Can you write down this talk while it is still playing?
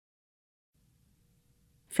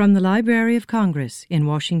From the Library of Congress in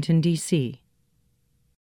Washington, D.C.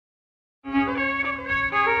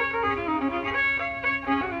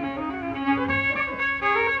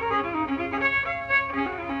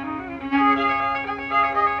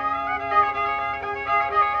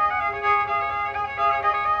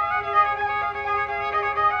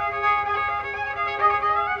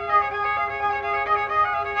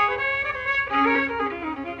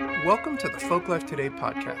 Welcome to the Folklife Today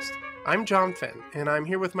podcast. I'm John Fenn, and I'm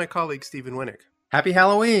here with my colleague Stephen Winnick. Happy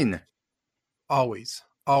Halloween! Always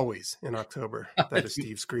in October. That is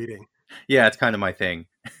Steve's greeting. Yeah, it's kind of my thing.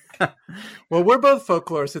 Well, we're both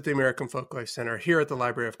folklorists at the American Folklife Center here at the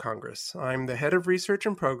Library of Congress. I'm the head of research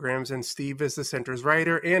and programs, and Steve is the center's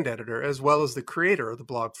writer and editor, as well as the creator of the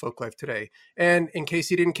blog Folklife Today. And in case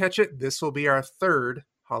you didn't catch it, this will be our third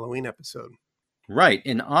Halloween episode. Right.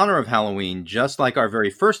 In honor of Halloween, just like our very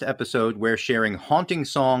first episode, we're sharing haunting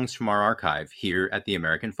songs from our archive here at the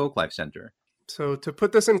American Folklife Center. So to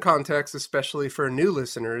put this in context, especially for new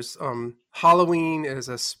listeners, Halloween is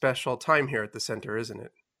a special time here at the center, isn't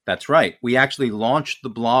it? That's right. We actually launched the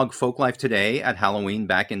blog Folklife Today at Halloween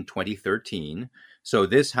back in 2013. So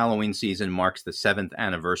this Halloween season marks the 7th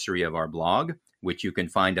anniversary of our blog, which you can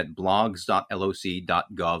find at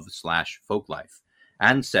blogs.loc.gov/folklife.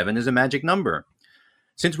 And 7 is a magic number.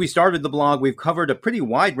 Since we started the blog, we've covered a pretty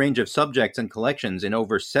wide range of subjects and collections in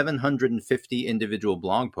over 750 individual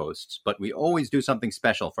blog posts, but we always do something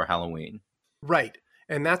special for Halloween. Right.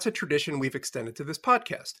 And that's a tradition we've extended to this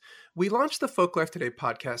podcast. We launched the Folklife Today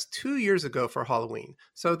podcast 2 years ago for Halloween.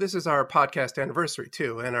 So this is our podcast anniversary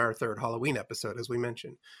too, and our third Halloween episode, as we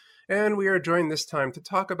mentioned. And we are joined this time to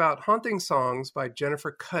talk about haunting songs by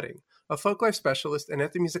Jennifer Cutting, a folklife specialist and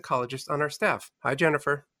ethnomusicologist on our staff. Hi,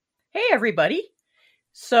 Jennifer. Hey, everybody.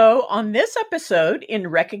 So on this episode, in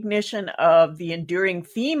recognition of the enduring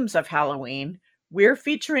themes of Halloween, we're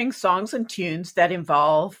featuring songs and tunes that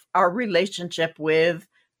involve our relationship with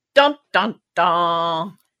dun dun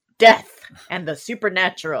dun, death and the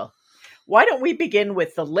supernatural. Why don't we begin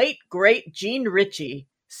with the late, great Jean Ritchie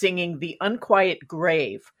singing The Unquiet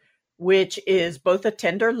Grave, which is both a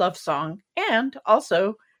tender love song and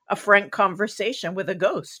also a frank conversation with a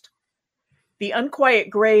ghost. The Unquiet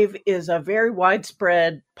Grave is a very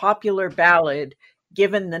widespread popular ballad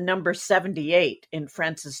given the number 78 in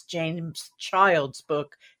Francis James Child's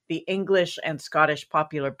book, The English and Scottish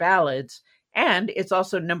Popular Ballads, and it's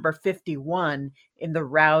also number 51 in the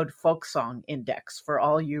Roud Folk Song Index for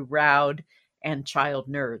all you Roud and Child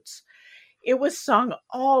nerds. It was sung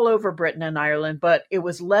all over Britain and Ireland, but it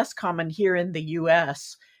was less common here in the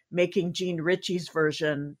US, making Jean Ritchie's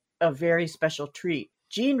version a very special treat.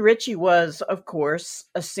 Jean Ritchie was, of course,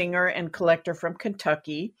 a singer and collector from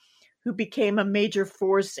Kentucky who became a major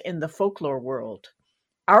force in the folklore world.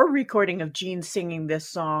 Our recording of Jean singing this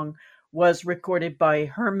song was recorded by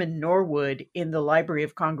Herman Norwood in the Library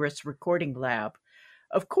of Congress Recording Lab.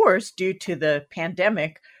 Of course, due to the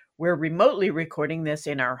pandemic, we're remotely recording this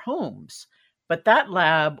in our homes, but that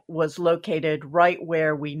lab was located right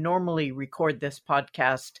where we normally record this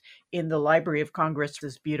podcast in the Library of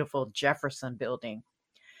Congress's beautiful Jefferson building.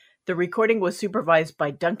 The recording was supervised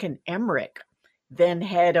by Duncan Emmerich, then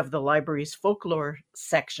head of the library's folklore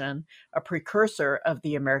section, a precursor of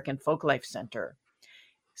the American Folklife Center.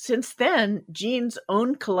 Since then, Jean's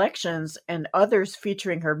own collections and others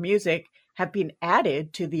featuring her music have been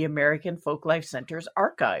added to the American Folklife Center's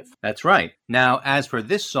archive. That's right. Now, as for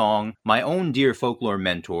this song, my own dear folklore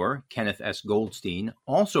mentor, Kenneth S. Goldstein,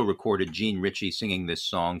 also recorded Jean Ritchie singing this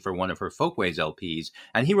song for one of her Folkways LPs,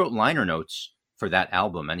 and he wrote liner notes for that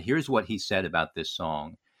album. And here's what he said about this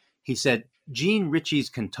song. He said, Jean Ritchie's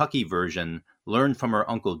Kentucky version, learned from her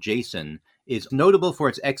uncle Jason, is notable for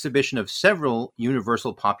its exhibition of several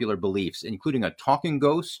universal popular beliefs, including a talking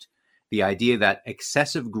ghost, the idea that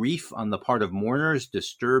excessive grief on the part of mourners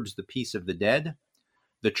disturbs the peace of the dead,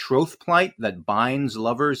 the troth plight that binds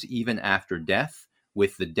lovers even after death,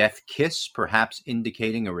 with the death kiss perhaps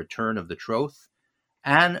indicating a return of the troth,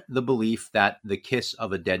 and the belief that the kiss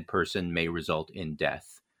of a dead person may result in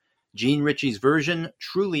death. Jean Ritchie's version,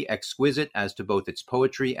 truly exquisite as to both its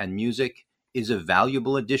poetry and music, is a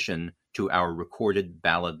valuable addition to our recorded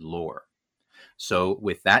ballad lore. So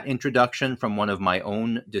with that introduction from one of my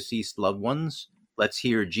own deceased loved ones, let's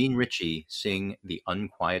hear Jean Ritchie sing The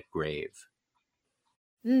Unquiet Grave.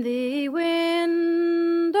 The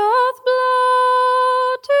wind doth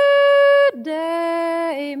blow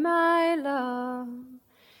today, my love,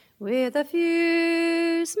 with a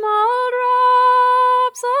few small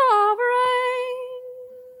drops of rain.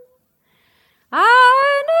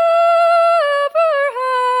 I never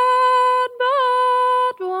had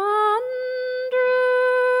but one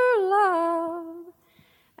true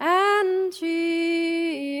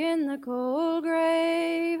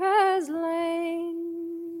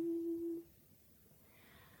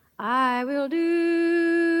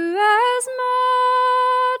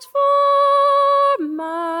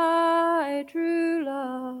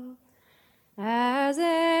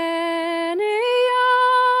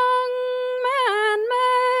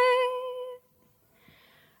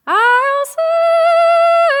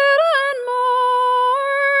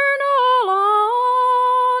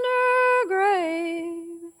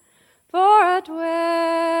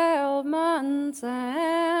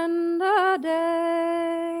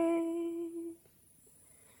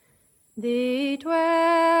The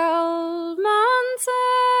 12 months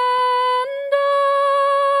and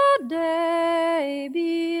a day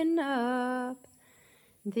being up,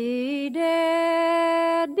 the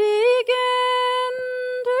dead began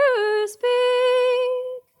to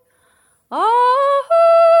speak. Oh, who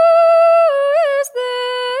is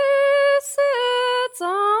this sits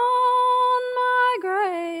on my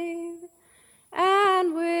grave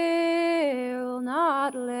and will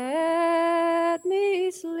not let me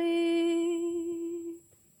sleep?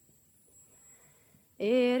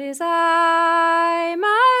 It is I,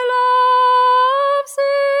 my love,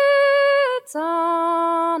 sits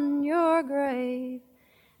on your grave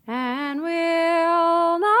and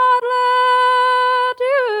will not let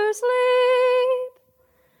you sleep.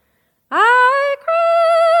 I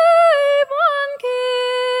crave one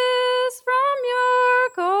kiss from your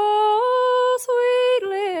cold, sweet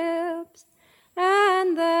lips,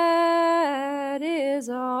 and that is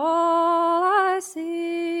all I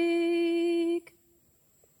seek.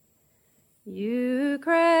 You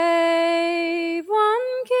crave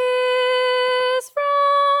one kiss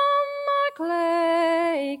from my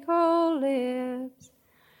clay cold lips.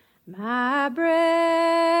 My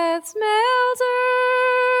breath smells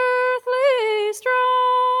earthly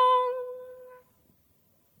strong.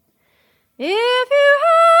 If you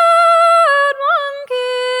had one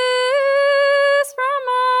kiss from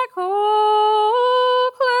my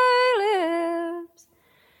cold clay lips,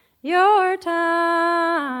 your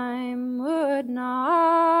time would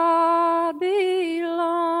not be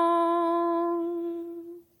long.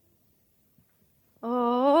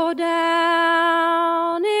 Oh,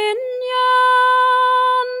 down in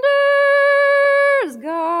yonder's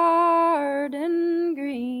garden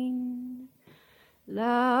green,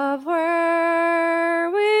 love,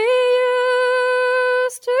 where we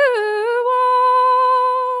used to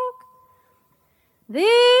walk, the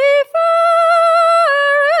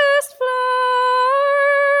fairest flower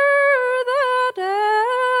that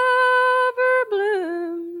ever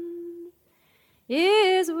bloomed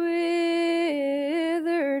is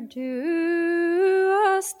withered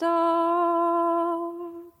to a stalk.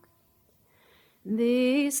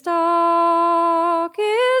 The stalk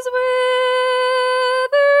is withered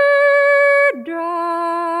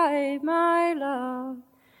dry, my love,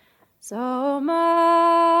 so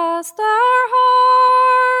must our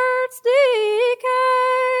hearts decay.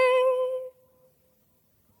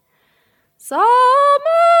 So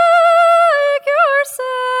make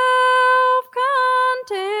yourself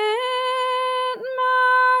content,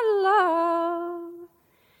 my love,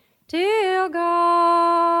 till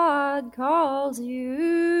God calls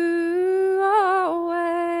you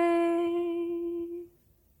away.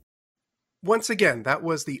 Once again, that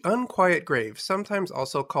was The Unquiet Grave, sometimes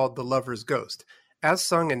also called The Lover's Ghost, as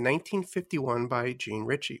sung in 1951 by Jean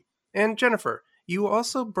Ritchie. And Jennifer, you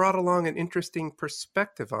also brought along an interesting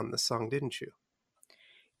perspective on the song, didn't you?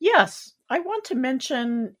 Yes, I want to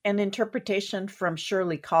mention an interpretation from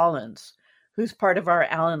Shirley Collins, who's part of our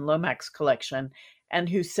Alan Lomax collection, and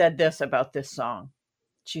who said this about this song.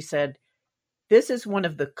 She said, "This is one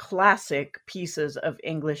of the classic pieces of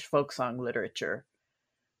English folk song literature.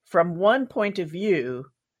 From one point of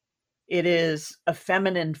view, it is a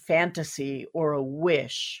feminine fantasy or a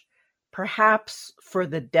wish, perhaps for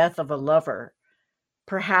the death of a lover,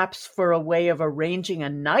 perhaps for a way of arranging a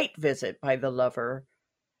night visit by the lover,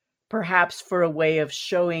 perhaps for a way of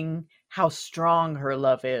showing how strong her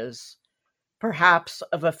love is, perhaps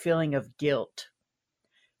of a feeling of guilt.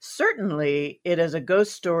 Certainly, it is a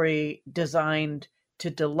ghost story designed to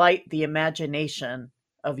delight the imagination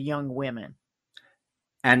of young women."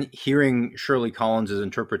 And hearing Shirley Collins'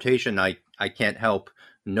 interpretation, I can't help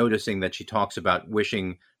noticing that she talks about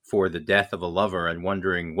wishing for the death of a lover and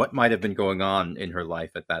wondering what might have been going on in her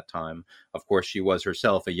life at that time. Of course, she was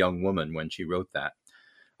herself a young woman when she wrote that.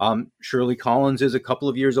 Shirley Collins is a couple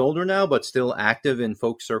of years older now, but still active in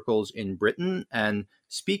folk circles in Britain. And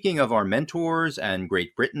speaking of our mentors and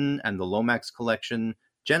Great Britain and the Lomax collection,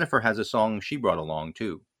 Jennifer has a song she brought along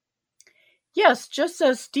too. Yes, just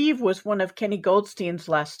as Steve was one of Kenny Goldstein's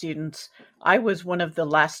last students, I was one of the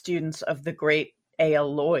last students of the great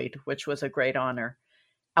A.L. Lloyd, which was a great honor.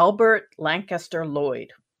 Albert Lancaster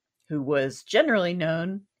Lloyd, who was generally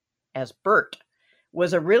known as Bert,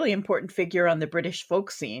 was a really important figure on the British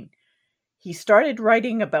folk scene. He started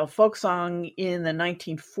writing about folk song in the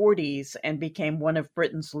 1940s and became one of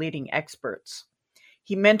Britain's leading experts.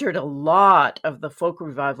 He mentored a lot of the folk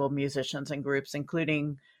revival musicians and groups,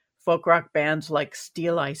 including folk rock bands like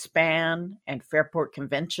Steel Eye Span and Fairport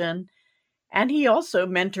Convention, and he also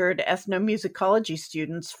mentored ethnomusicology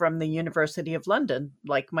students from the University of London,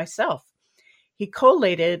 like myself. He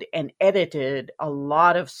collated and edited a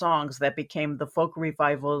lot of songs that became the folk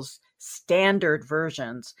revival's standard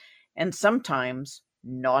versions, and sometimes,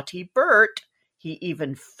 naughty Bert, he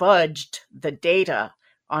even fudged the data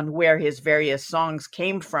on where his various songs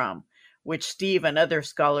came from, which Steve and other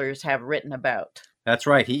scholars have written about. That's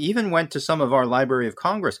right. He even went to some of our Library of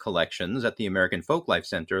Congress collections at the American Folklife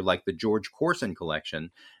Center, like the George Corson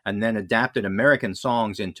collection, and then adapted American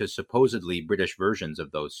songs into supposedly British versions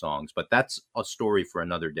of those songs. But that's a story for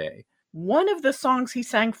another day. One of the songs he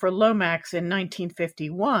sang for Lomax in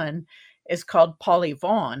 1951 is called Polly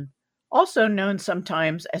Vaughan, also known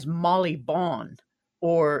sometimes as Molly Bawn,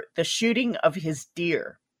 or The Shooting of His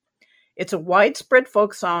Deer. It's a widespread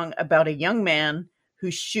folk song about a young man who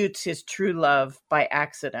shoots his true love by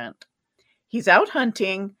accident. He's out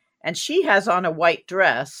hunting, and she has on a white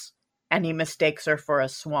dress, and he mistakes her for a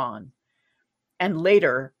swan. And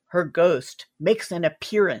later, her ghost makes an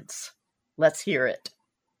appearance. Let's hear it.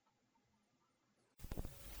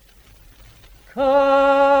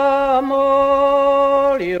 Come,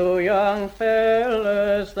 all you young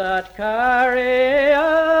fellas that carry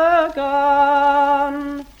a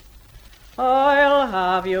gun, I'll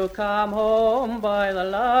have you come home by the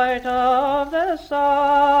light of the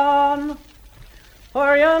sun.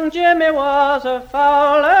 For young Jimmy was a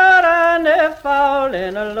fowler and a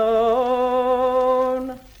fowling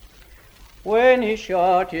alone, when he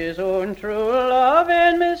shot his own true love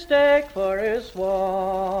in mistake for his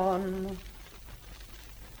swan.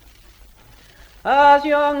 As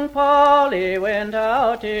young Polly went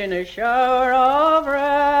out in a shower of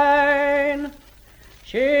rain,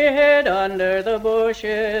 she hid under the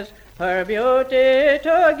bushes her beauty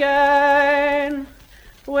to gain.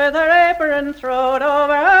 With her apron thrown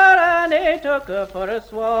over her, and he took her for a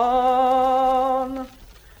swan.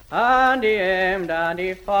 And he aimed and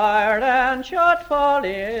he fired and shot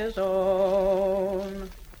Polly his own.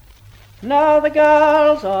 Now the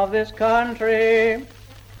girls of this country,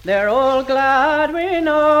 they're all glad we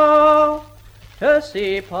know, to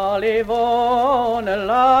see Polly Vaughan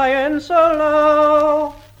a-lying so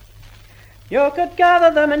low. You could gather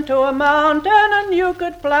them into a mountain, and you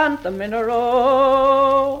could plant them in a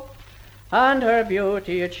row, and her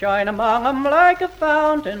beauty'd shine among 'em like a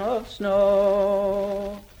fountain of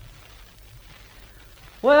snow.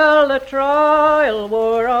 Well, the trial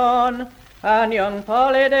wore on, and young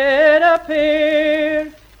Polly did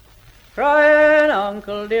appear, crying,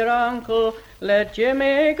 "Uncle, dear uncle, let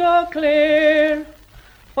Jimmy go clear.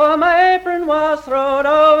 For my apron was thrown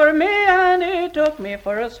over me, and he took me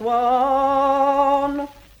for a swan.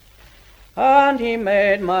 And he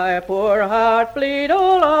made my poor heart bleed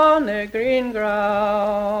all on the green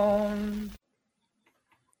ground."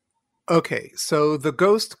 Okay, so the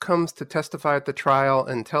ghost comes to testify at the trial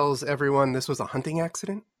and tells everyone this was a hunting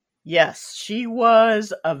accident? Yes, she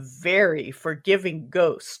was a very forgiving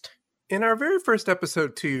ghost. In our very first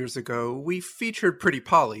episode 2 years ago, we featured Pretty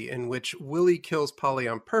Polly, in which Willie kills Polly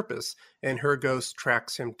on purpose, and her ghost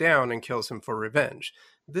tracks him down and kills him for revenge.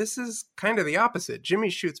 This is kind of the opposite. Jimmy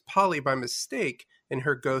shoots Polly by mistake, and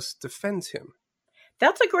her ghost defends him.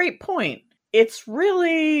 That's a great point. It's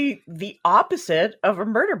really the opposite of a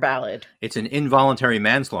murder ballad. It's an involuntary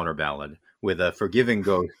manslaughter ballad with a forgiving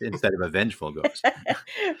ghost instead of a vengeful ghost.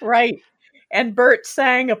 Right. And Bert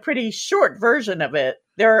sang a pretty short version of it.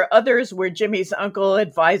 There are others where Jimmy's uncle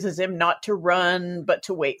advises him not to run, but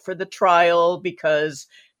to wait for the trial because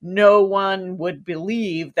no one would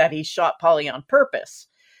believe that he shot Polly on purpose.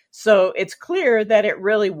 So it's clear that it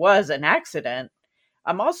really was an accident.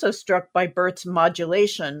 I'm also struck by Bert's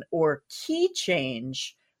modulation or key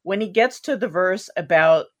change when he gets to the verse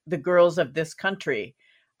about the girls of this country.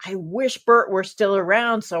 I wish Bert were still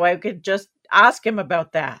around so I could just ask him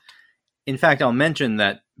about that. In fact, I'll mention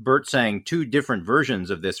that Bert sang 2 different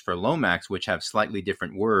versions of this for Lomax, which have slightly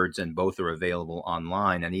different words, and both are available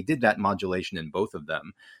online. And he did that modulation in both of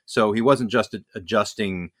them. So he wasn't just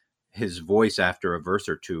adjusting his voice after a verse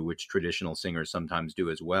or two, which traditional singers sometimes do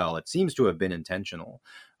as well. It seems to have been intentional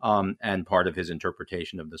and part of his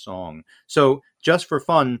interpretation of the song. So just for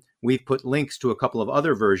fun, we've put links to a couple of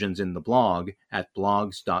other versions in the blog at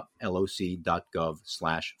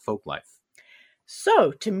blogs.loc.gov/folklife.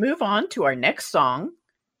 So to move on to our next song,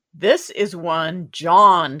 this is one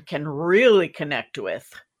John can really connect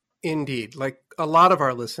with. Indeed. Like a lot of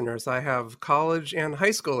our listeners, I have college and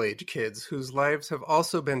high school age kids whose lives have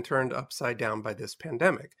also been turned upside down by this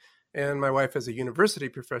pandemic. And my wife is a university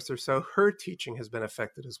professor, so her teaching has been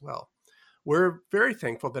affected as well. We're very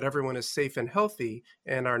thankful that everyone is safe and healthy,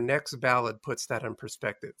 and our next ballad puts that in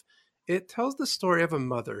perspective. It tells the story of a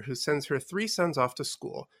mother who sends her 3 sons off to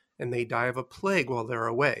school, and they die of a plague while they're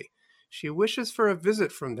away. She wishes for a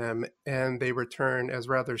visit from them, and they return as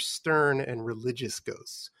rather stern and religious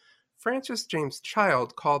ghosts. Francis James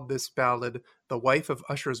Child called this ballad The Wife of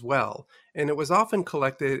Usher's Well, and it was often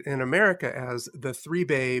collected in America as The Three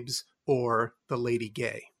Babes or The Lady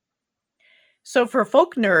Gay. So for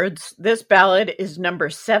folk nerds, this ballad is number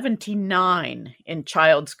 79 in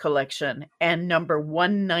Child's collection and number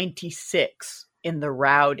 196 in the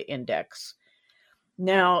Roud Index.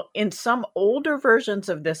 Now, in some older versions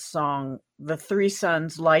of this song, the three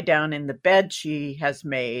sons lie down in the bed she has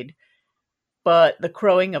made, but the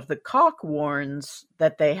crowing of the cock warns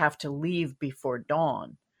that they have to leave before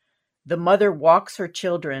dawn. The mother walks her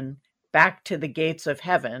children back to the gates of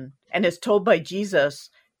heaven and is told by Jesus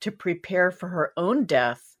to prepare for her own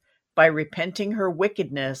death by repenting her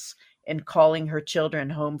wickedness and calling her children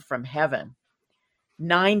home from heaven.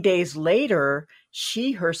 9 days later,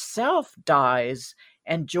 she herself dies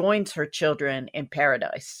and joins her children in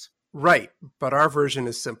paradise. Right, but our version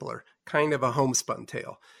is simpler, kind of a homespun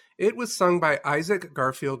tale. It was sung by Isaac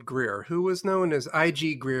Garfield Greer, who was known as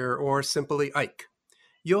I.G. Greer or simply Ike.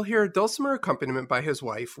 You'll hear dulcimer accompaniment by his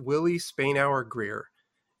wife, Willie Spainhour Greer.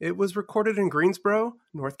 It was recorded in Greensboro,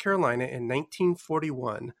 North Carolina in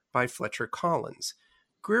 1941 by Fletcher Collins.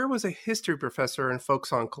 Greer was a history professor and folk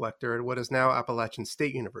song collector at what is now Appalachian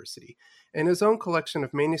State University, and his own collection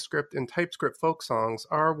of manuscript and typescript folk songs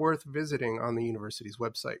are worth visiting on the university's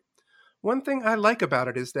website. One thing I like about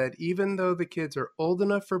it is that even though the kids are old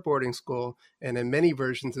enough for boarding school, and in many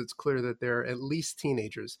versions it's clear that they're at least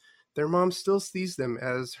teenagers, their mom still sees them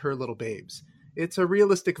as her little babes. It's a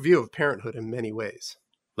realistic view of parenthood in many ways.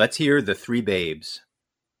 Let's hear The Three Babes.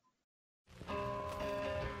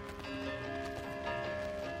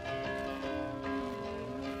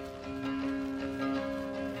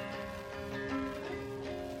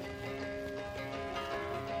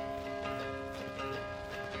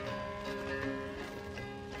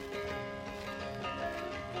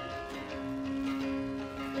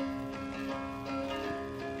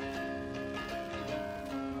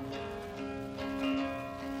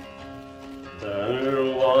 There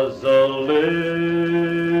was a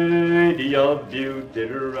lady of beauty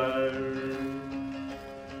rare,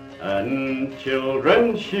 and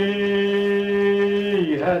children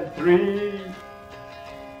she had three.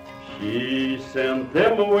 She sent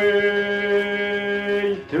them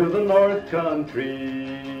away to the north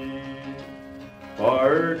country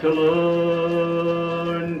for to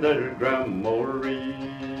learn their grammar.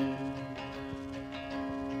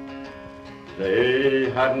 They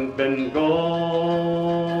hadn't been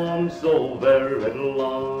gone so very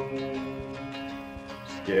long,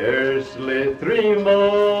 scarcely 3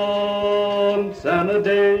 months and a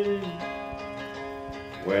day,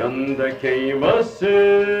 when there came a sickness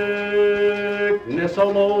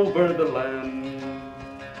all over the land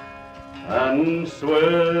and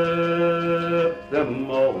swept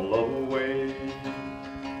them all away.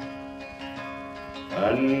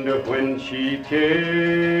 And when she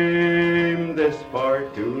came this far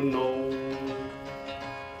to know,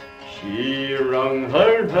 she wrung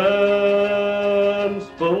her hands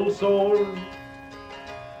full sore,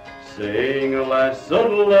 saying, alas,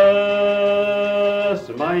 alas,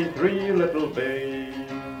 my 3 little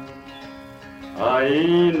babes, I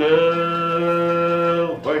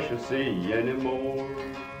never shall see anymore.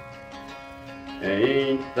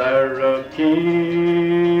 Ain't there a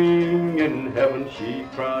king in heaven, she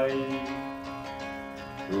cried,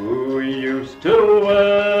 who used to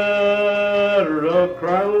wear a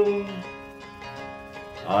crown?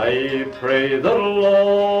 I pray the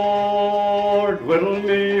Lord will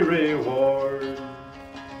me reward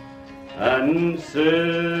and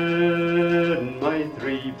send my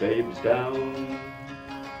 3 babes down.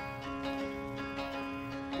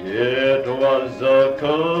 It was a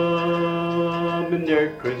coming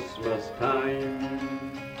near Christmas time.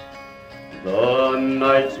 The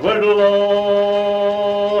nights were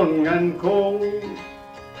long and cold,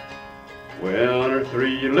 when her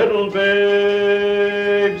 3 little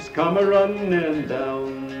babes come a-running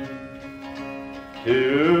down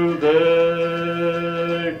to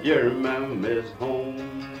their dear mammy's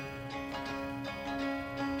home.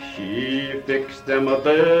 She fixed them a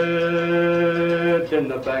bed in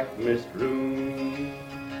the back mist room,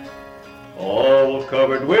 all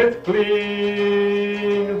covered with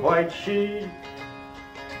clean white sheet,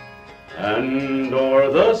 and o'er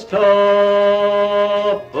the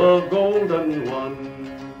top a golden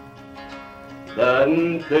one, that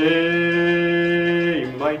they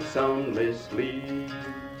might soundly sleep.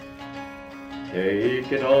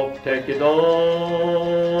 Take it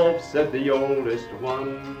off, said the oldest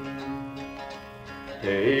one.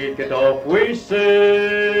 Take it off, we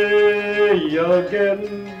say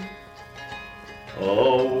again.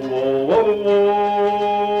 Oh, oh,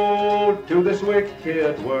 oh, oh, to this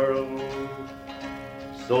wicked world,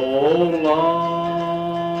 so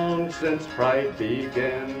long since pride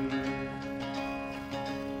began.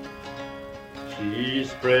 She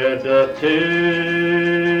spread a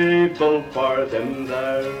table for them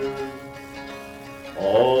there,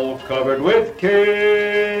 all covered with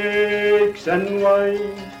cakes and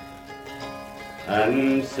wine,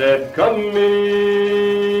 and said, come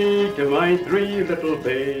meet my three little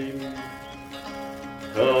babes,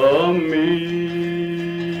 come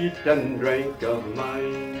meet and drink of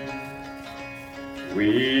mine.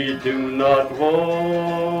 We do not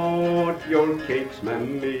want your cakes,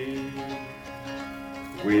 mammy,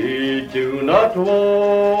 we do not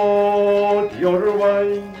want your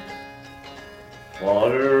wine,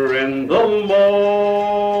 for in the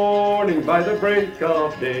morning by the break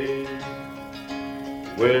of day,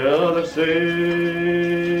 with a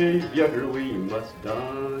Savior we must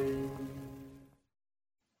die.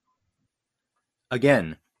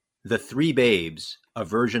 Again, The Three Babes, a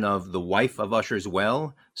version of The Wife of Usher's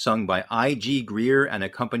Well, sung by I.G. Greer and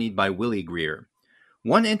accompanied by Willie Greer.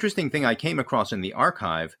 One interesting thing I came across in the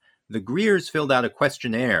archive, the Greers filled out a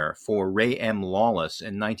questionnaire for Ray M. Lawless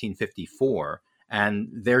in 1954, and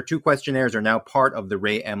their two questionnaires are now part of the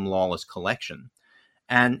Ray M. Lawless collection.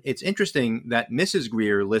 And it's interesting that Mrs.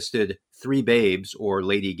 Greer listed Three Babes, or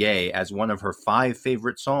Lady Gay, as one of her 5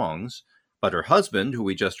 favorite songs, but her husband, who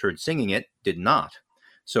we just heard singing it, did not.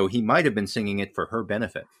 So he might have been singing it for her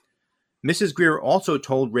benefit. Mrs. Greer also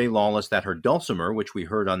told Ray Lawless that her dulcimer, which we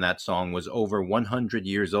heard on that song, was over 100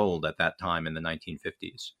 years old at that time in the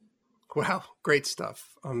 1950s. Wow, great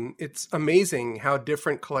stuff. It's amazing how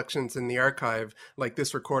different collections in the archive, like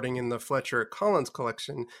this recording in the Fletcher Collins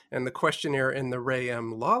collection and the questionnaire in the Ray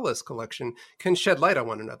M. Lawless collection, can shed light on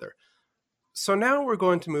one another. So now we're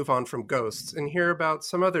going to move on from ghosts and hear about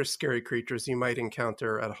some other scary creatures you might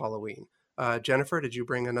encounter at Halloween. Jennifer, did you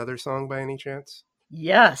bring another song by any chance?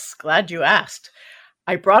 Yes, glad you asked.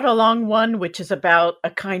 I brought along one which is about a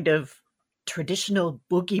kind of traditional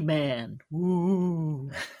boogeyman.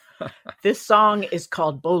 Ooh. This song is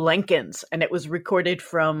called Bolenkins, and it was recorded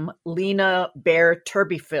from Lena Bear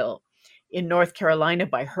Turbyfill in North Carolina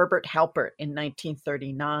by Herbert Halpert in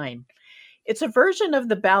 1939. It's a version of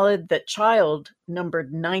the ballad that Child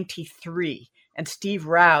numbered 93 and Steve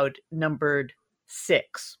Roud numbered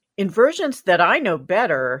 6. In versions that I know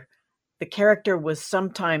better, the character was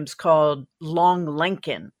sometimes called Long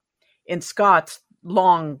Lenkin. In Scots,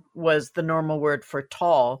 long was the normal word for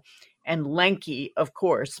tall, and lanky, of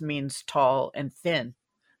course, means tall and thin.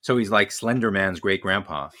 So he's like Slender Man's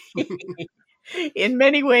great-grandpa. In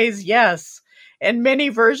many ways, yes. And many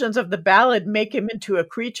versions of the ballad make him into a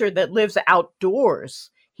creature that lives outdoors.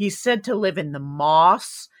 He's said to live in the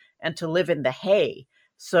moss and to live in the hay.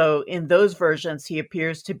 So in those versions, he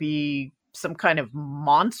appears to be some kind of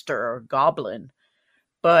monster or goblin.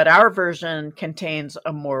 But our version contains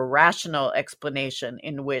a more rational explanation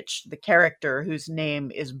in which the character, whose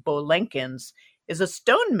name is Bolenkins, is a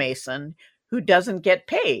stonemason who doesn't get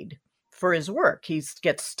paid for his work. He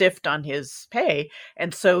gets stiffed on his pay,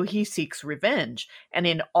 and so he seeks revenge. And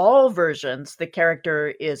in all versions, the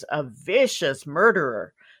character is a vicious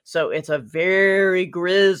murderer. So it's a very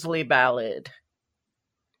grisly ballad.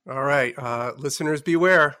 All right, listeners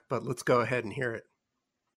beware, but let's go ahead and hear it.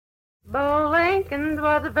 Bolenkins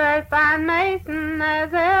was a very fine mason as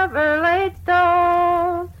ever laid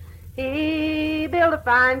stone. He built a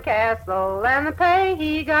fine castle and the pay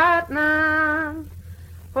he got none.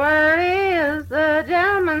 Where is the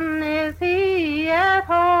gentleman? Is he at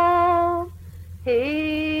home?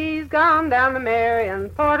 He's gone down to Marion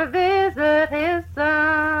for to visit his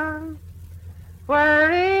son.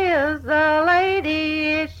 Where is the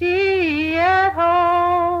lady? Is she at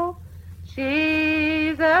home?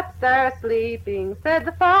 She's upstairs sleeping, said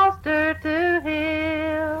the foster to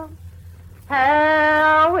him.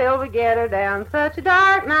 How will we get her down such a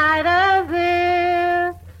dark night as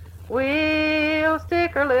this? We'll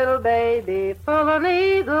stick her little baby full of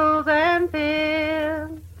needles and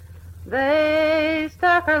pins. They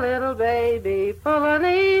stuck her little baby full of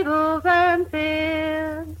needles and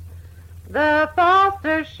pins. The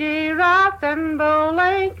foster she rocked and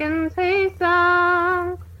Bolenkins he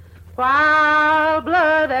sung, while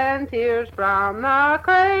blood and tears from the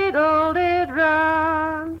cradle did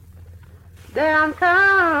run. Down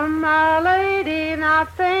come our lady,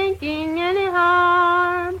 not thinking any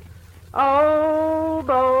harm. Oh,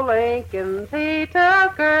 Bolenkins, he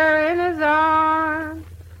took her in his arms.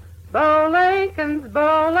 Bolenkins,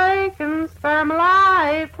 Bolenkins, can spare my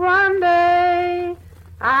life one day,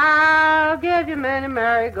 I'll give you many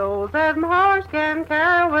marigolds that my horse can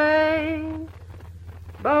carry away.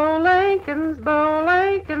 Bo Lincoln,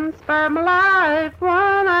 spare my life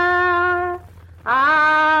 1 hour,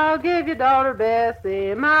 I'll give you daughter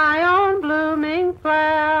Bessie, my own blooming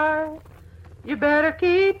flower. You better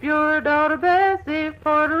keep your daughter Bessie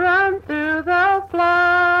for to run through the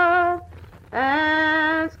flood,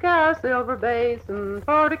 and scour Silver Basin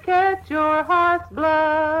for to catch your heart's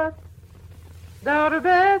blood. Daughter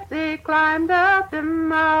Bessie climbed up in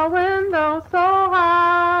my window so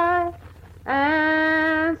high,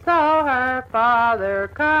 and saw her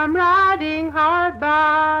father come riding hard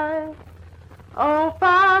by. Oh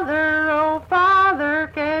father,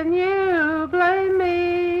 can you blame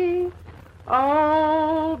me?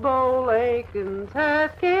 Old Bo Lincoln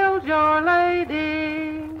has killed your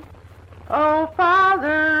lady. Oh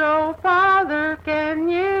father, can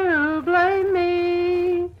you blame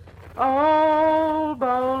me? Old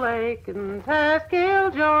Bo Lincoln has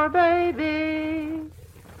killed your baby.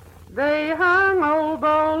 They hung old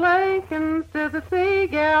Bo Lincoln to the sea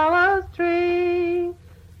gallows tree,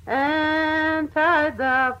 and tied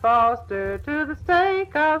the Foster to the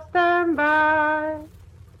stake of standby.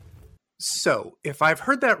 So, if I've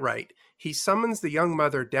heard that right, he summons the young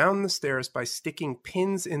mother down the stairs by sticking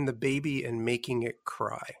pins in the baby and making it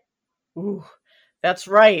cry. Ooh, that's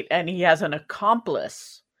right. And he has an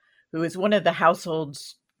accomplice who is one of the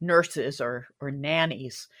household's nurses or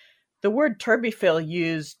nannies. The word Turbyfill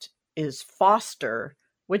used is foster,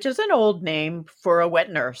 which is an old name for a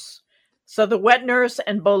wet nurse. So the wet nurse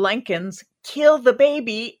and Bo Lincolns kill the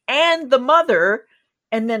baby and the mother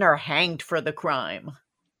and then are hanged for the crime.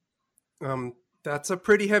 That's a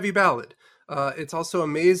pretty heavy ballad. It's also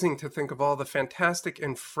amazing to think of all the fantastic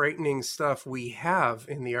and frightening stuff we have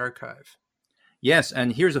in the archive. Yes,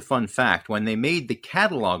 and here's a fun fact. When they made the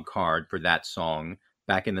catalog card for that song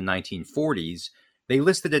back in the 1940s, they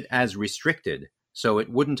listed it as restricted, so it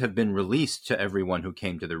wouldn't have been released to everyone who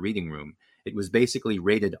came to the reading room. It was basically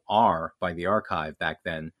rated R by the archive back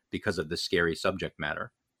then because of the scary subject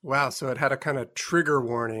matter. Wow, so it had a kind of trigger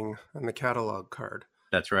warning on the catalog card.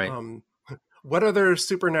 That's right. What other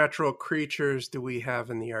supernatural creatures do we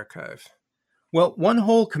have in the archive? Well, one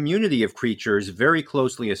whole community of creatures very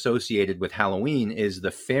closely associated with Halloween is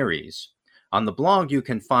the fairies. On the blog, you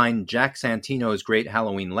can find Jack Santino's great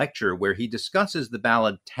Halloween lecture where he discusses the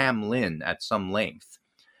ballad Tam Lin at some length.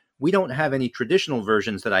 We don't have any traditional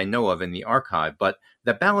versions that I know of in the archive, but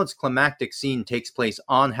the ballad's climactic scene takes place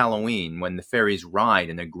on Halloween when the fairies ride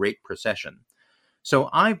in a great procession.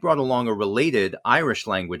 So I brought along a related Irish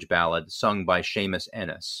language ballad sung by Seamus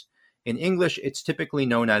Ennis. In English, it's typically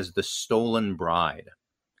known as The Stolen Bride.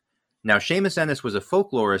 Now, Seamus Ennis was a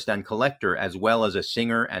folklorist and collector as well as a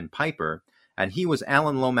singer and piper, and he was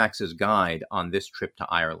Alan Lomax's guide on this trip to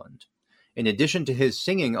Ireland. In addition to his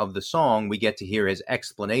singing of the song, we get to hear his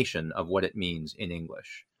explanation of what it means in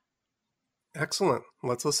English. Excellent.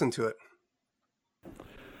 Let's listen to it.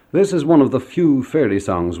 This is one of the few fairy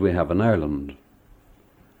songs we have in Ireland.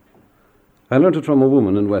 I learnt it from a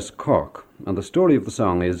woman in West Cork, and the story of the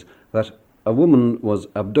song is that a woman was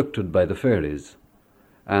abducted by the fairies,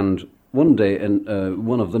 and one day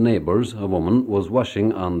one of the neighbours, a woman, was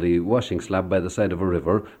washing on the washing slab by the side of a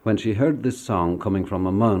river when she heard this song coming from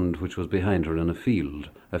a mound which was behind her in a field,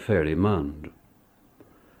 a fairy mound.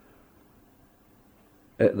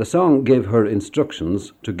 The song gave her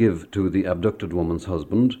instructions to give to the abducted woman's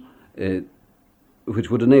husband, which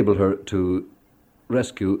would enable her to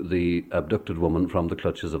rescue the abducted woman from the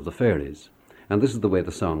clutches of the fairies. And this is the way the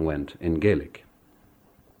song went in Gaelic.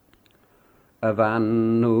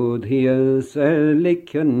 Avanud hias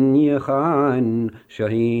likun yachan,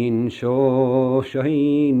 Shaheen sho,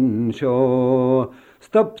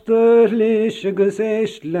 Stop the lish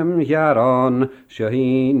guseshlem yaron,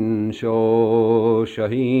 Shaheen sho.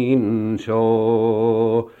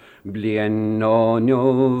 Blien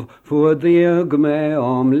nonyov fudiag me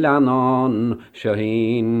lanon,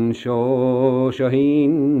 Shaheen sho.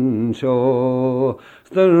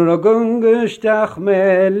 Sturgungestach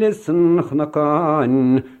me listen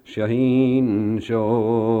chnakan, Shaheen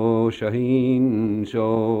sho. Shaheen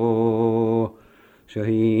sho,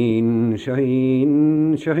 Shaheen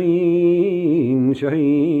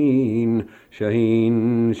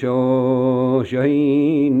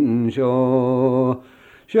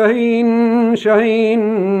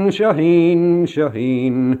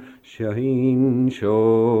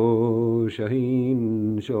sho.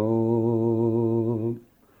 Shaheen sho.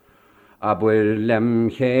 Abwir lem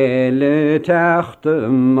chele tacht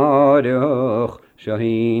marach,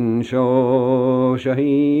 Shaheen Sho,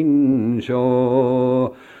 Shaheen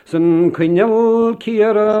Sho. San Quinyal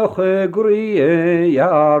Kiera Chegrie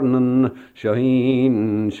Yarnan,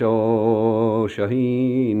 Shaheen Sho,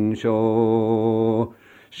 Shaheen Sho.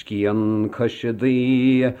 Skian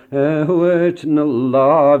Kashadi, Huet na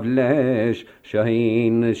Lavlesh,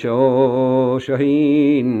 Shaheen Sho,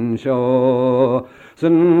 Shaheen Sho.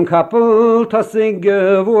 San Kapel Tassig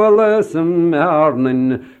Wallesum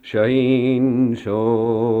Arnin, Shaheen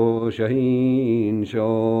Sho, Shaheen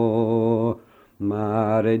Sho.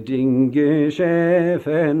 Mare dinge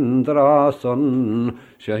chefen drason,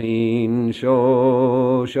 Shaheen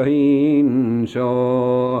Sho, Shaheen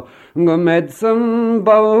Sho. Gomedzam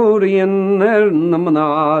baurien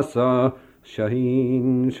namanasa,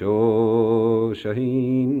 Shaheen Sho,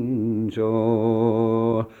 Shaheen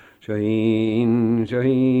Sho. Shaheen,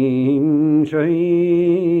 Shaheen,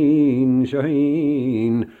 Shaheen,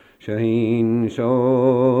 Shaheen, Shaheen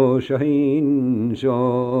Sho, Shaheen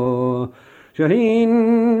Sho.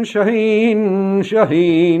 Shaheen, Shaheen,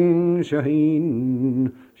 Shaheen,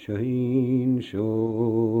 Shaheen, Shaheen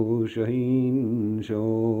Sho, Shaheen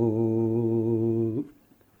Sho.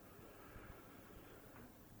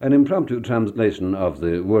 An impromptu translation of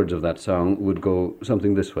the words of that song would go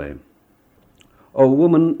something this way. O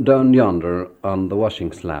woman down yonder on the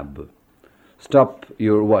washing slab, stop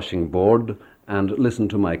your washing board and listen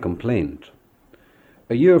to my complaint.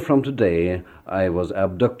 A year from today, I was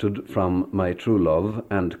abducted from my true love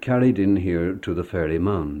and carried in here to the fairy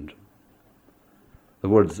mound. The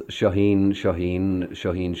words Shaheen, Shaheen,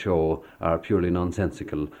 Shaheen Sho are purely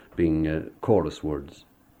nonsensical, being chorus words.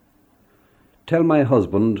 Tell my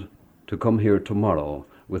husband to come here tomorrow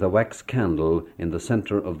with a wax candle in the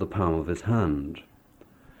center of the palm of his hand,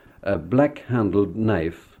 a black-handled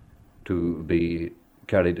knife to be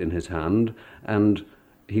carried in his hand, and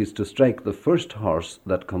he's to strike the first horse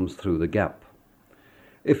that comes through the gap.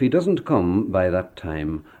 If he doesn't come by that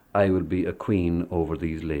time, I will be a queen over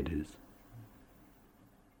these ladies.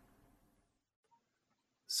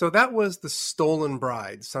 So that was The Stolen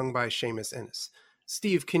Bride, sung by Seamus Ennis.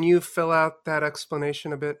 Steve, can you fill out that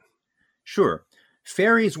explanation a bit? Sure.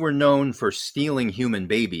 Fairies were known for stealing human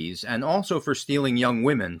babies and also for stealing young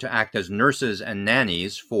women to act as nurses and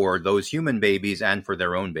nannies for those human babies and for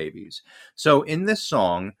their own babies. So in this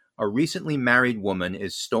song, a recently married woman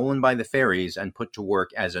is stolen by the fairies and put to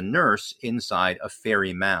work as a nurse inside a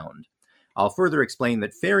fairy mound. I'll further explain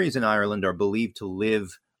that fairies in Ireland are believed to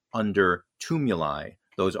live under tumuli,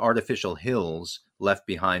 those artificial hills left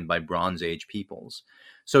behind by Bronze Age peoples.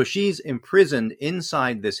 So she's imprisoned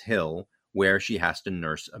inside this hill where she has to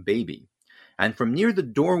nurse a baby. And from near the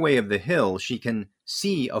doorway of the hill, she can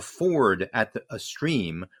see a ford at a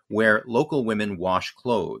stream where local women wash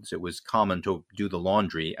clothes. It was common to do the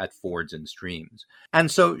laundry at fords and streams. And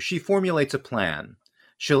so she formulates a plan.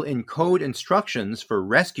 She'll encode instructions for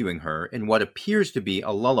rescuing her in what appears to be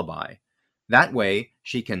a lullaby. That way,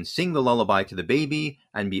 she can sing the lullaby to the baby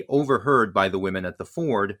and be overheard by the women at the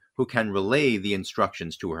ford, who can relay the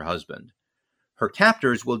instructions to her husband. Her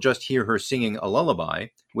captors will just hear her singing a lullaby,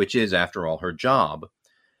 which is, after all, her job.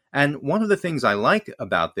 And one of the things I like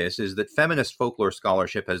about this is that feminist folklore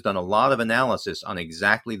scholarship has done a lot of analysis on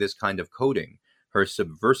exactly this kind of coding. Her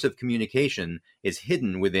subversive communication is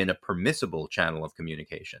hidden within a permissible channel of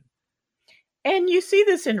communication. And you see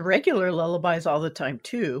this in regular lullabies all the time,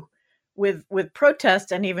 too, with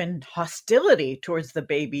protest and even hostility towards the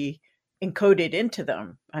baby encoded into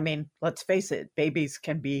them. I mean, let's face it, babies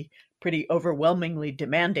can be pretty overwhelmingly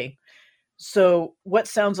demanding. So what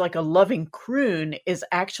sounds like a loving croon is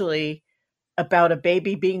actually about a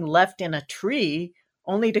baby being left in a tree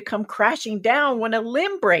only to come crashing down when a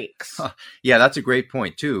limb breaks. Yeah, that's a great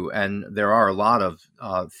point, too. And there are a lot of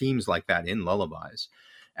themes like that in lullabies.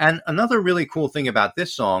 And another really cool thing about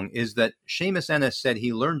this song is that Seamus Ennis said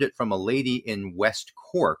he learned it from a lady in West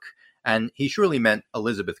Cork, and he surely meant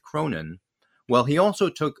Elizabeth Cronin. Well, he also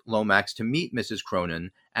took Lomax to meet Mrs.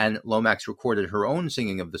 Cronin, and Lomax recorded her own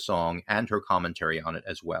singing of the song and her commentary on it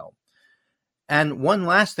as well. And one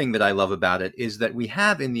last thing that I love about it is that we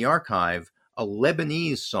have in the archive a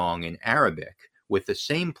Lebanese song in Arabic with the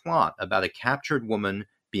same plot about a captured woman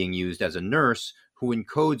being used as a nurse who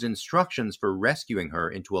encodes instructions for rescuing her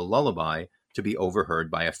into a lullaby to be overheard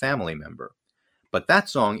by a family member. But that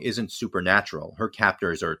song isn't supernatural. Her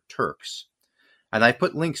captors are Turks. And I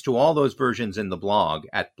put links to all those versions in the blog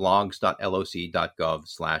at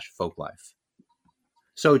blogs.loc.gov/folklife.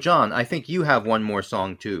 So, John, I think you have one more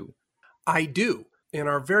song, too. I do. In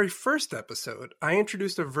our very first episode, I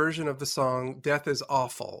introduced a version of the song Death is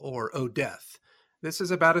Awful, or Oh Death. This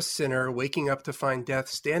is about a sinner waking up to find death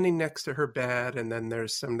standing next to her bed, and then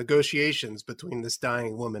there's some negotiations between this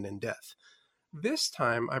dying woman and death. This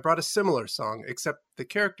time, I brought a similar song, except the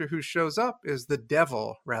character who shows up is the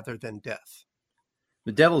devil rather than death.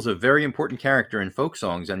 The devil's a very important character in folk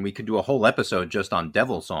songs, and we could do a whole episode just on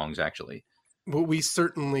devil songs, actually. Well, we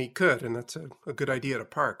certainly could, and that's a good idea to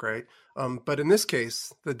park, right? But in this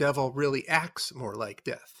case, the devil really acts more like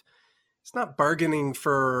death. It's not bargaining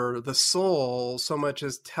for the soul so much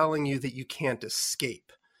as telling you that you can't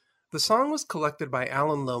escape. The song was collected by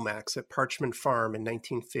Alan Lomax at Parchment Farm in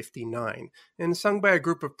 1959 and sung by a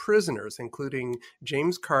group of prisoners, including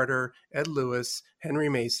James Carter, Ed Lewis, Henry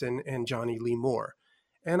Mason, and Johnny Lee Moore.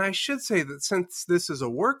 And I should say that since this is a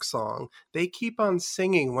work song, they keep on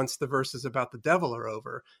singing once the verses about the devil are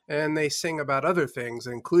over, and they sing about other things,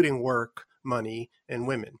 including work, money, and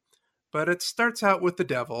women. But it starts out with the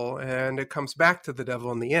devil, and it comes back to the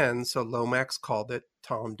devil in the end, so Lomax called it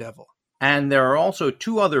Tom Devil. And there are also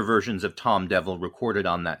 2 other versions of Tom Devil recorded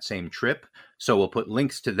on that same trip, so we'll put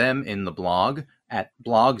links to them in the blog at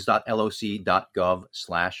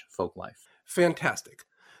blogs.loc.gov/folklife. Fantastic.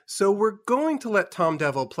 So we're going to let Tom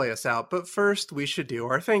Devil play us out, but first we should do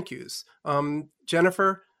our thank yous.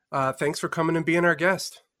 Jennifer, thanks for coming and being our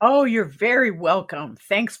guest. Oh, you're very welcome.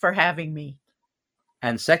 Thanks for having me.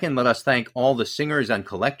 And second, let us thank all the singers and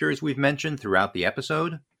collectors we've mentioned throughout the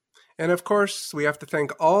episode. And of course, we have to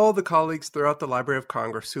thank all the colleagues throughout the Library of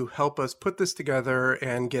Congress who help us put this together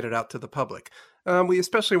and get it out to the public. We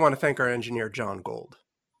especially want to thank our engineer, John Gold.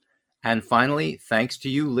 And finally, thanks to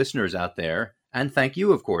you listeners out there. And thank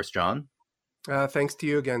you, of course, John. Thanks to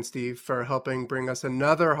you again, Steve, for helping bring us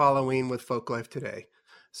another Halloween with Folklife today.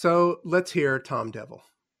 So let's hear Tom Devil.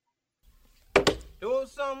 Though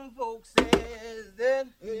some folks says that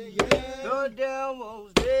the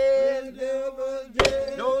devil's dead,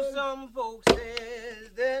 though some folks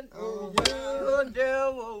says that the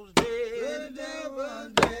devil's dead,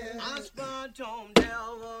 I spot Tom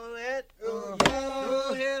Devil at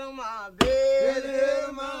the head of my bed,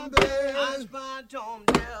 I spot Tom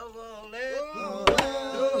Devil at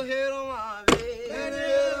the head of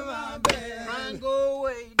my bed, I go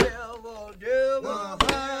away, devil, devil,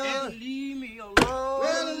 and leave me alone.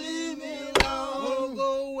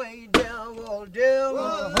 Go away, devil,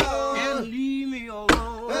 devil, and leave me alone.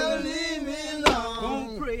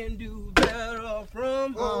 Don't pray and do better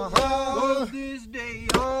from this day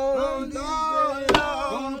on.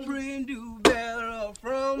 Don't pray and do better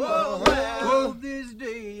from this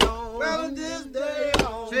day on.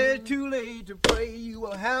 Said too late to pray, you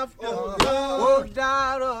will have to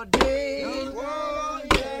die today.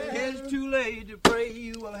 It's too late to pray,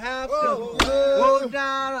 you will have to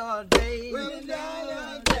die today.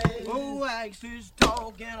 Oh, axes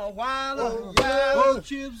talking a while. Oh,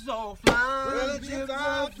 chips all flying. Oh,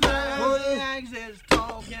 the axes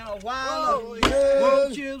talking a while. Oh,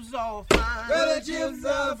 chips all flying.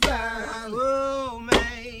 Oh,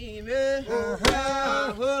 maybe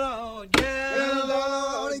I put on again.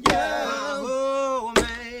 Oh,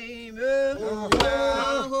 maybe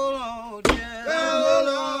I hold on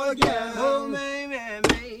again. Oh,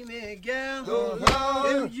 maybe, girl.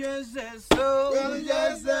 If you just said so.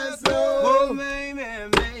 Oh,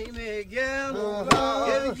 maybe, girl.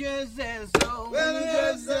 If you just said so.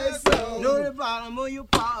 Know the bottom of your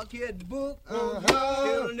pocketbook.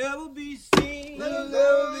 It'll never be seen. Know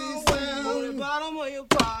the bottom of your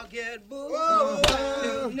pocketbook.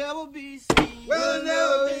 It'll never be seen.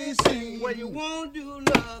 When you won't do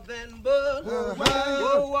nothing but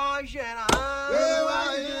wash and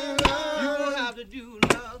iron. You won't have to do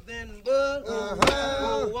nothing but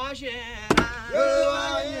wash and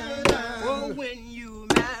iron. Oh, when you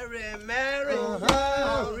marry a railroad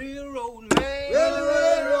man.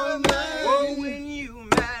 Oh, when you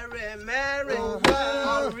marry a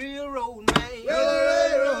railroad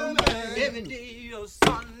man. Every day your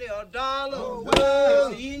Sunday or dollar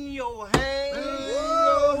is in your hand.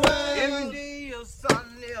 Every day your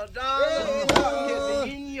Sunday or dollar is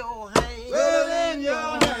in your hand.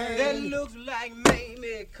 That looks like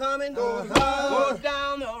Mamie coming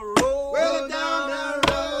down the road.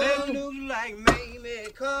 That looks like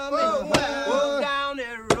Mamie coming down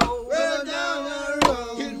the road.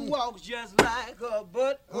 It walks just like her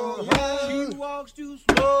butt. She walks too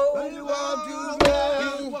slow. It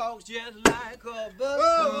walks just like her butt.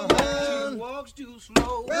 She walks too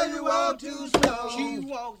slow. She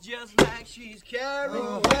walks just like she's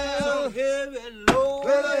carrying some heavy load.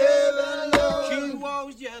 She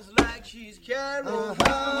walks just like she's carrying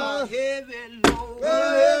a heavy load.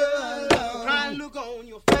 Try and look on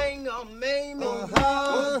your finger, Mamie.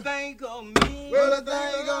 Think of me.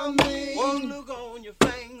 Won't look on you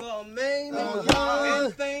think of me,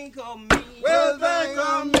 and think of me. Well, think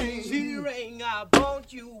of me. See the ring I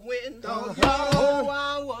bought you when oh,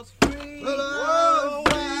 I was free. Oh,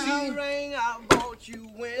 see the ring I bought you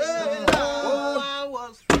when oh, I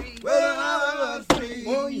was free. Well, I was free.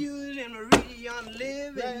 Oh, using Meridian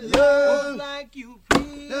living oh, like you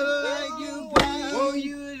please. Like you please. Oh,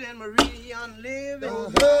 using Meridian living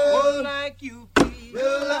oh, like you please.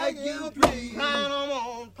 Like you please. Now I'm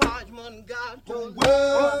on Parchment got to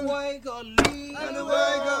oh, wake or leave. Now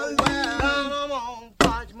I'm on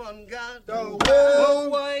Parchment got to oh,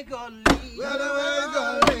 wake or leave.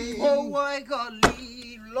 Oh, wake or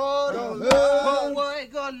leave, Lord. Oh,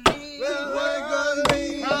 wake or leave.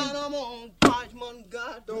 Now I'm on Parchment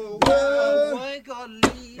got to oh, wake or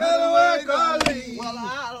leave. Well,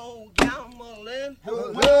 I don't gamble in.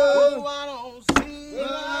 Oh, I don't see.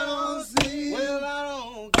 Well, I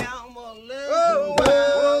don't gamble in. Oh,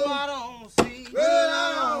 I don't see.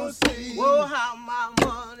 Oh, how my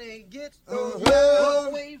money gets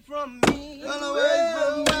away from me.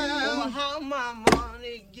 Oh, how my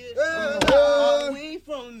money gets away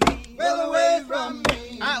from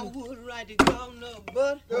me. I would write the governor,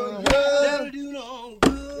 but that'll do no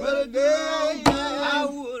good. I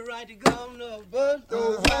would write the governor, but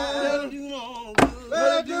that'll do no good.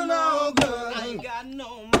 I ain't got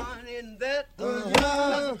no money in that.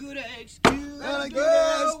 That's a good excuse. I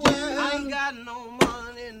ain't got no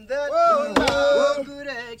money in that. That's a good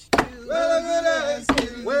excuse.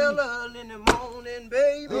 Well, early in the morning,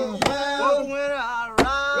 baby. Oh, when I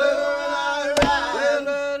ride. Well,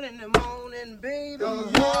 early in the morning, baby.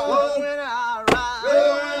 Oh, when I ride.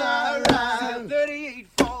 See a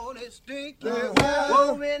 3840 stick.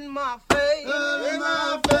 Oh, in my face. See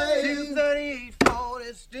a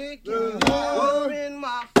 3840 stick. Oh, in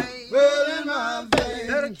my face.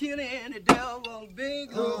 That'll kill any devil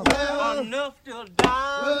big enough to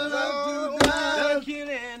die. That'll kill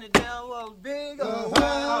any devil big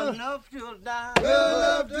enough to die.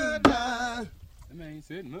 That man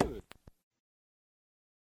said mud.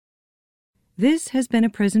 This has been a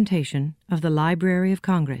presentation of the Library of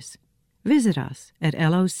Congress. Visit us at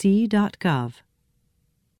loc.gov.